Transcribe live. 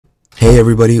Hey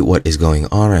everybody, what is going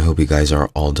on? I hope you guys are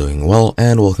all doing well,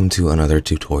 and welcome to another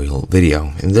tutorial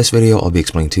video. In this video, I'll be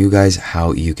explaining to you guys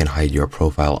how you can hide your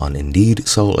profile on Indeed,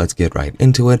 so let's get right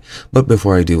into it. But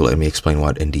before I do, let me explain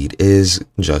what Indeed is,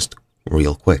 just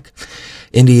real quick.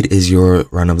 Indeed is your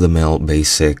run-of-the-mill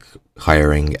basic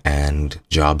hiring and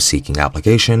job seeking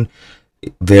application.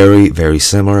 Very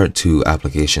similar to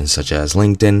applications such as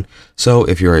LinkedIn. So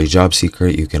if you're a job seeker,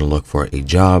 you can look for a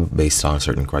job based on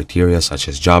certain criteria such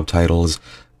as job titles,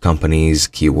 companies,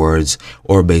 keywords,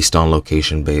 or based on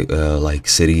location like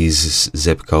cities,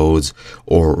 zip codes,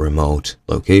 or remote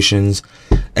locations.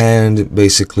 And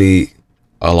basically,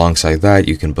 alongside that,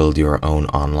 you can build your own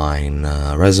online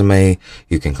resume.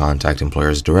 You can contact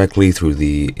employers directly through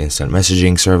the instant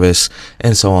messaging service,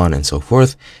 and so on and so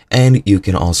forth. And you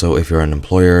can also, if you're an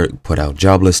employer, put out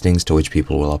job listings to which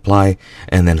people will apply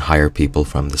and then hire people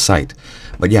from the site.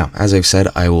 But yeah, as I've said,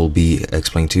 I will be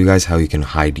explaining to you guys how you can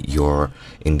hide your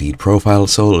Indeed profile.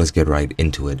 So let's get right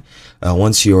into it.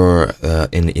 Once you're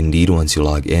in Indeed, once you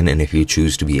log in, and if you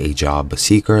choose to be a job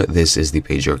seeker, this is the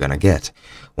page you're gonna get.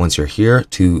 Once you're here,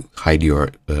 to hide your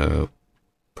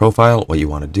profile, what you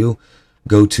want to do,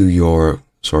 go to your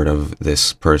sort of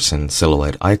this person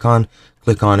silhouette icon,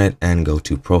 click on it, and go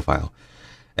to profile.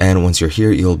 And once you're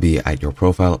here, you'll be at your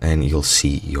profile and you'll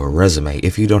see your resume.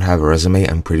 If you don't have a resume,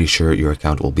 I'm pretty sure your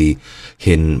account will be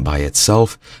hidden by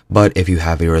itself. But if you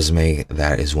have a resume,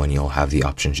 that is when you'll have the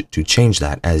option to change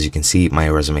that. As you can see, my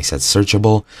resume says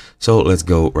searchable. So let's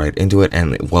go right into it.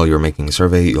 And while you're making a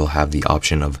survey, you'll have the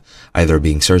option of either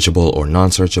being searchable or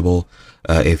non-searchable.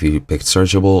 If you picked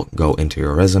searchable, go into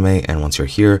your resume, and once you're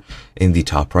here in the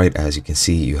top right, as you can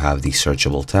see, you have the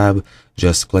searchable tab.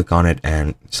 Just click on it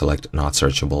and select not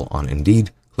searchable on Indeed,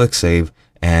 click save,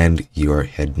 and you're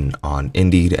hidden on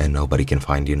Indeed and nobody can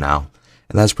find you now.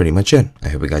 And that's pretty much it. I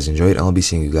hope you guys enjoyed. I'll be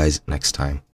seeing you guys next time.